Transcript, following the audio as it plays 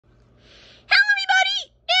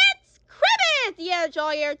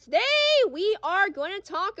Hedgehog here. Today we are going to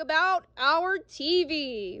talk about our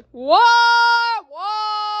TV. What?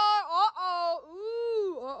 Uh-oh.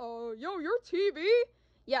 Ooh, uh-oh. Yo, your TV?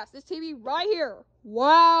 Yes, this TV right here.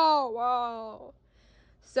 Wow.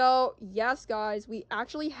 So, yes, guys, we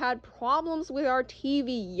actually had problems with our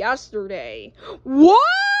TV yesterday. What?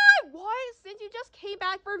 Since you just came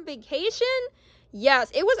back from vacation?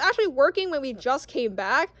 Yes, it was actually working when we just came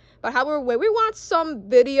back. But however, when we watched some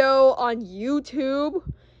video on YouTube,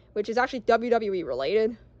 which is actually WWE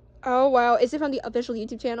related. Oh, wow. Is it from the official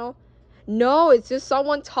YouTube channel? No, it's just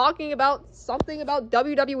someone talking about something about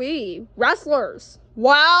WWE. Wrestlers.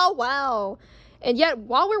 Wow. And yet,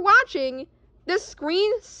 while we're watching, the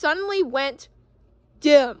screen suddenly went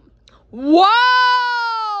dim. Wow!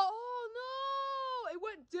 Oh, no! It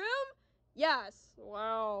went dim? Yes.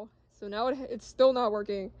 Wow. So now it's still not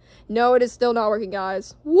working. No, it is still not working,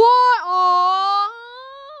 guys. What? Oh,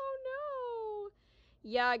 no.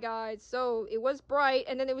 Yeah, guys. So it was bright,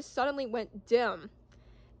 and then it suddenly went dim.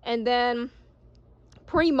 And then,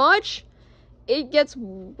 pretty much, it gets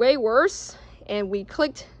way worse. And we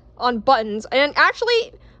clicked on buttons. And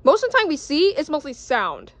actually, most of the time we see, it's mostly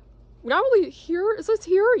sound. We not really hear. Is this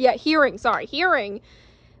hear? Yeah, hearing. Sorry, hearing.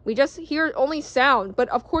 We just hear only sound. But,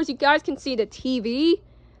 of course, you guys can see the TV.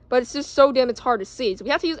 But it's just so dim, it's hard to see. So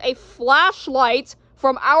we have to use a flashlight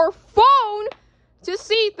from our phone to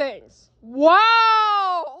see things. Wow!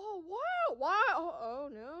 Oh, wow! Wow! Oh,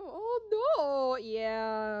 no. Oh, no.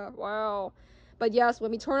 Yeah. Wow. But yes,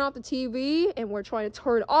 when we turn off the TV and we're trying to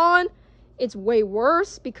turn it on, it's way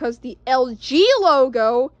worse because the LG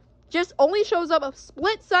logo just only shows up a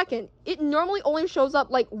split second. It normally only shows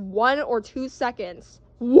up like 1 or 2 seconds.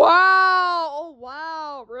 Wow! Oh,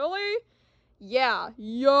 wow. Really? Yeah,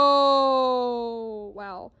 yo,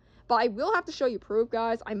 wow. But I will have to show you proof,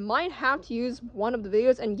 guys. I might have to use one of the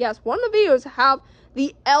videos, and yes, one of the videos have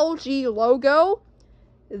the LG logo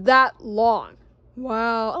that long.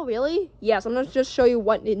 Wow. Oh, really? Yes, I'm gonna just show you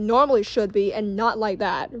what it normally should be, and not like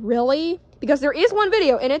that. Really? Because there is one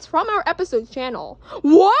video, and it's from our episodes channel.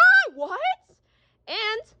 What?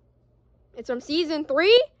 And it's from season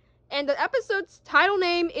 3. And the episode's title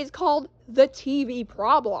name is called The TV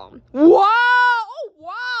Problem. Wow! Oh,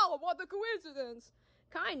 wow! What a coincidence.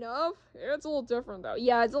 Kind of. It's a little different, though.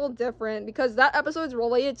 Yeah, it's a little different because that episode is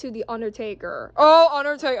related to The Undertaker. Oh,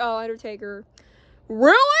 Undertaker.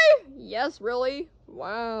 Really? Yes, really?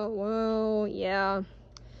 Wow, yeah.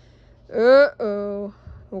 Uh-oh.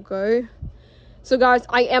 Okay. So, guys,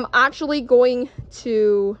 I am actually going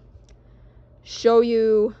to show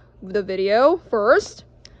you the video first.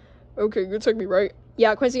 Okay, you take me, right?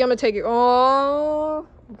 Yeah, Quincy, I'm gonna take it. Oh,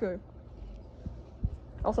 okay.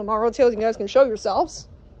 Also, Mario Tails, you guys can show yourselves.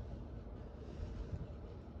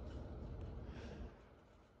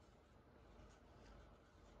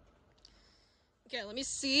 Okay, let me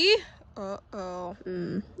see. Uh-oh.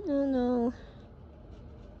 Oh, no.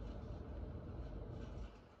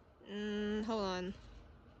 Hold on.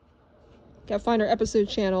 Gotta find our episode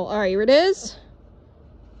channel. Alright, here it is.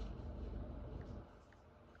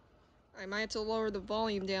 I might have to lower the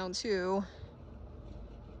volume down, too.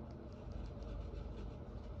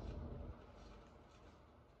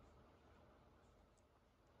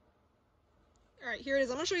 Alright, here it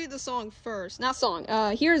is. I'm gonna show you the song first. Not song.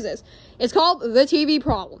 Here's this. It's called The TV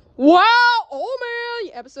Problem. Wow! Oh,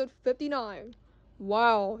 man! Episode 59.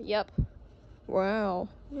 Wow. Yep. Wow.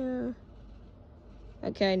 Yeah.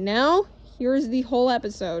 Okay, now, here's the whole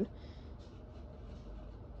episode.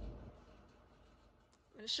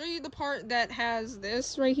 I'm going to show you the part that has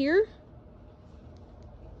this right here.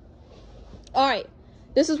 Alright,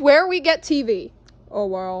 this is where we get TV. Oh,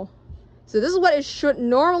 wow. So this is what it should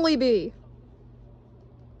normally be.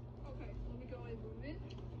 Okay, let me go and move it.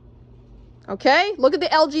 Okay, look at the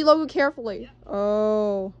LG logo carefully. Yep.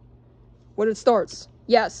 Oh. When it starts.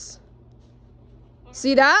 Yes.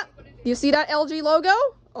 See that? Do you see that LG logo?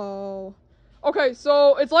 Oh. Okay,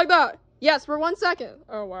 so it's like that. Yes, for 1 second.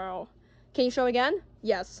 Oh, wow. Can you show again?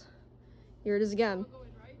 Yes. Here it is again.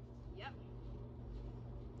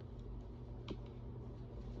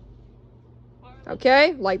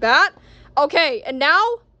 Okay, like that. Okay, and now,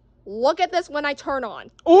 look at this when I turn on.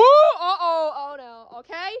 Ooh, oh no.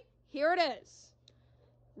 Okay, here it is.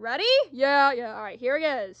 Ready? Yeah, alright, here it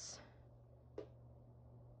is.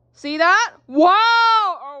 See that? Wow!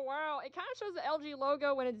 Oh, wow. It kind of shows the LG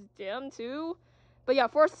logo when it's dim, too. But yeah,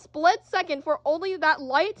 for a split second, for only that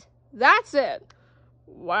light, that's it.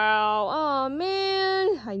 Wow. Oh,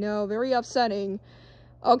 man. I know, very upsetting.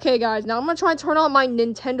 Okay, guys, now I'm gonna try and turn on my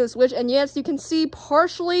Nintendo Switch, and yes, you can see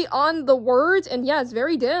partially on the words, and yeah, it's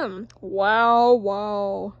very dim.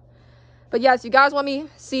 Wow. But yes, you guys want me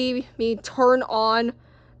see me turn on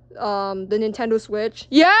the Nintendo Switch?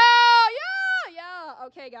 Yeah.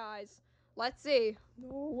 Okay, guys. Let's see.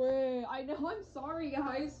 No way. I know. I'm sorry,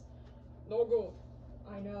 guys. No go.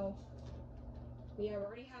 I know. We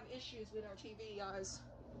already have issues with our TV, guys.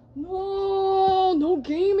 No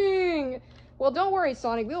gaming. Well, don't worry,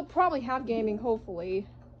 Sonic. We'll probably have gaming, hopefully.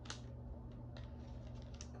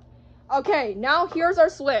 Okay, now here's our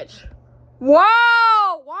Switch. Wow!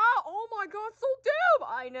 Oh my god, so dim!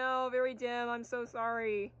 I know, very dim. I'm so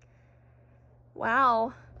sorry.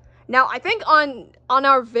 Wow. Now, I think on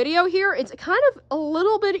our video here, it's kind of a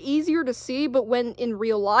little bit easier to see, but when in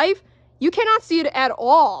real life, you cannot see it at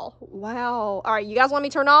all. Wow. All right, you guys want me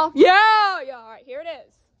to turn off? Yeah. All right, here it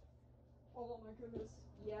is. Oh my goodness.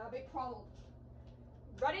 Yeah, big problem.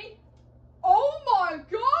 Ready? Oh my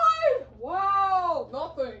god! Wow,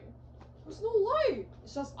 nothing. There's no light.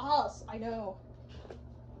 It's just us. I know.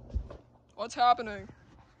 What's happening?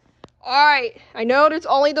 Alright, I know it's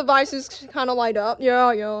only devices kind of light up.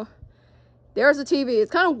 Yeah. There's the TV.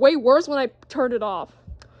 It's kind of way worse when I turned it off.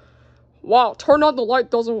 Wow, turn on the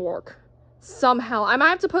light doesn't work. Somehow. I might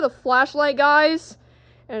have to put a flashlight, guys.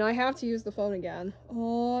 And I have to use the phone again.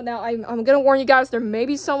 Oh, now I'm gonna warn you guys, there may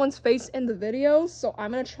be someone's face in the video, so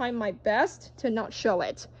I'm gonna try my best to not show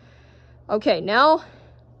it. Okay, now,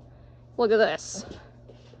 look at this.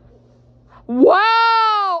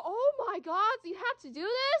 Wow! Oh my god, you have to do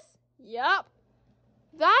this? Yep.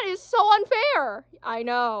 That is so unfair. I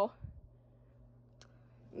know.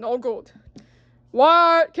 No good.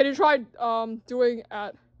 What? Can you try doing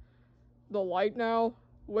at the light now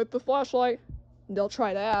with the flashlight? They'll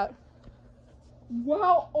try that.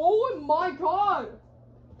 Wow. Oh my god.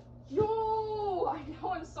 Yo, I know,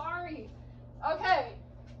 I'm sorry. Okay.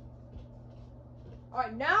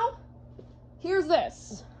 Alright, now here's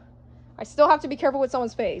this. I still have to be careful with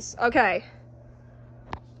someone's face. Okay.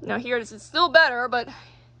 Now here it is. It's still better, but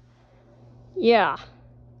yeah.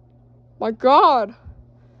 My god.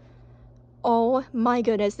 Oh my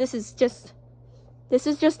goodness. This is just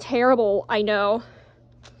terrible. I know.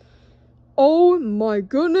 Oh my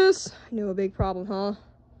goodness. I know, a big problem, huh?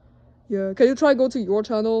 Yeah. Can you try go to your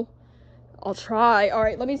channel? I'll try. All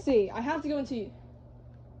right. Let me see. I have to go into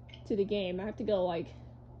the game. I have to go like.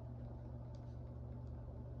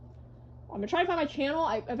 I'm gonna try to find my channel.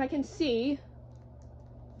 If I can see.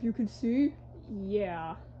 You can see?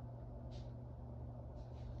 Yeah.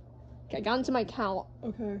 Okay, I got into my account.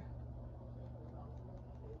 Okay.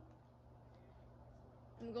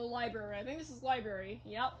 I'm gonna go library. I think this is library.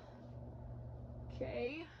 Yep.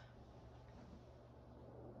 Okay.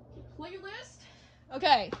 Playlist.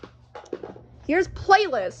 Okay. Here's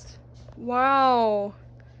playlist. Wow.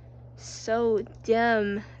 So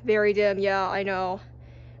dim. Very dim. Yeah, I know.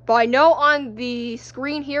 But I know on the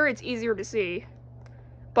screen here it's easier to see.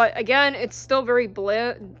 But again, it's still very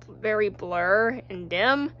blur and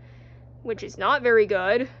dim, which is not very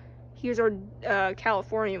good. Here's our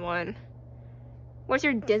California one. What's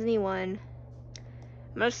your Disney one?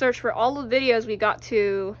 I'm gonna search for all the videos we got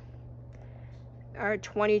to our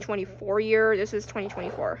 2024 year. This is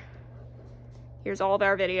 2024. Here's all of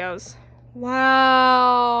our videos.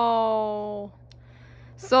 Wow.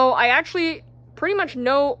 So I actually pretty much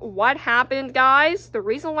know what happened, guys. The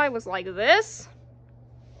reason why it was like this.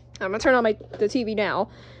 I'm gonna turn on the TV now,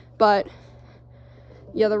 but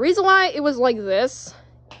yeah, the reason why it was like this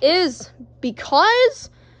is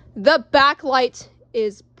because the backlight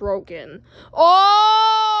is broken.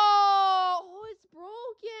 Oh, it's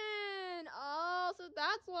broken. Oh, so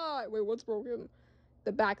that's why. Wait, what's broken?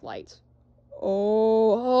 The backlight.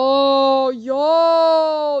 Oh,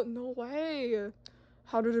 yo, no way.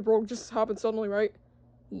 How did it broke? Just happen suddenly, right?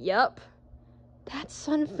 Yep. That's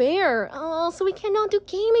unfair. Oh, so we cannot do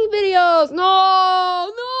gaming videos. No.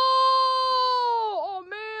 Oh,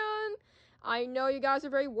 man. I know you guys are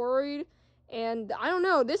very worried. And I don't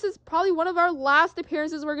know. This is probably one of our last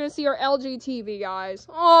appearances we're going to see our LG TV, guys.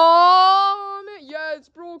 Oh, man. Yeah, it's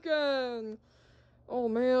broken. Oh,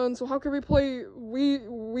 man. So how can we play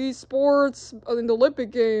Wii Sports in the Olympic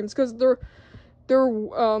Games? Because they're the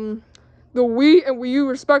Wii and Wii U,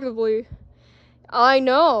 respectively. I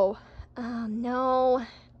know. Oh, no. I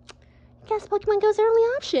guess Pokemon Go's our only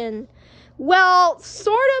option. Well,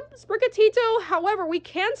 sort of, Sprigatito. However, we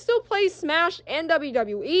can still play Smash and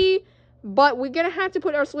WWE, but we're gonna have to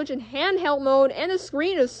put our Switch in handheld mode, and the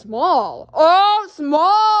screen is small. Oh, small!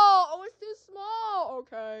 Oh, it's too small!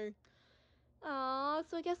 Okay. Oh,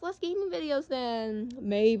 so I guess less gaming videos then.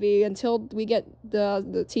 Maybe, until we get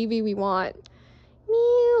the TV we want.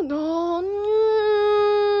 Mew, no.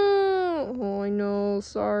 Oh, I know,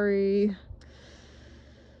 sorry.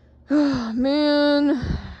 Man,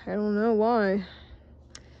 I don't know why.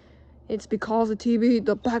 It's because the TV,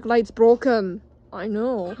 the backlight's broken. I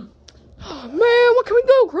know. Man, what can we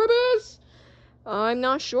do, Cribbis? I'm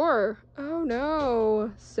not sure. Oh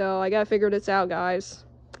no. So I gotta figure this out, guys.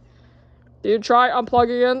 Did you try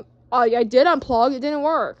unplugging it? I did unplug, it didn't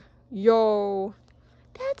work. Yo.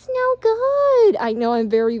 That's no good. I know, I'm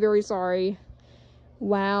very, very sorry.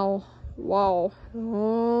 Wow. Wow.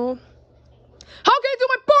 Oh. How can I do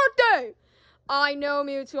my birthday? I know,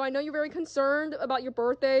 Mewtwo. I know you're very concerned about your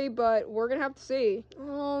birthday, but we're gonna have to see.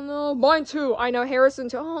 Oh no, mine too. I know, Harrison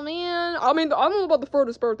too. Oh man. I mean, I don't know about the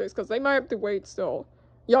furthest birthdays because they might have to wait still.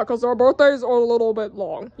 Yeah, because our birthdays are a little bit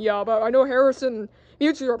long. Yeah, but I know Harrison and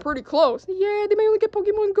Mewtwo are pretty close. Yeah, they may only get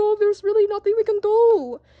Pokemon Go. There's really nothing we can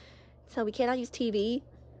do. So we cannot use TV.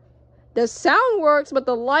 The sound works, but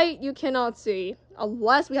the light you cannot see.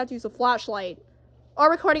 Unless we have to use a flashlight. Or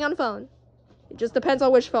recording on phone. It just depends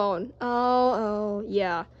on which phone. Oh,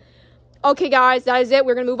 yeah. Okay, guys, that is it.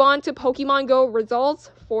 We're going to move on to Pokemon Go results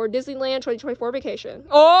for Disneyland 2024 vacation.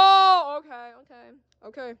 Oh,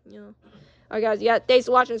 okay, yeah. Alright, guys, yeah, thanks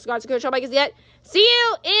for watching. Subscribe to the show, yet. See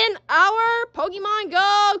you in our Pokemon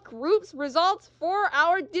Go groups results for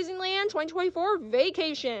our Disneyland 2024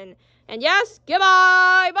 vacation. And yes,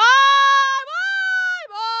 goodbye. Bye.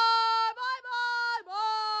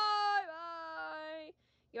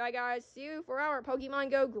 Alright, guys, see you for our Pokemon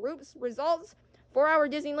Go groups results for our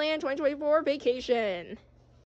Disneyland 2024 vacation.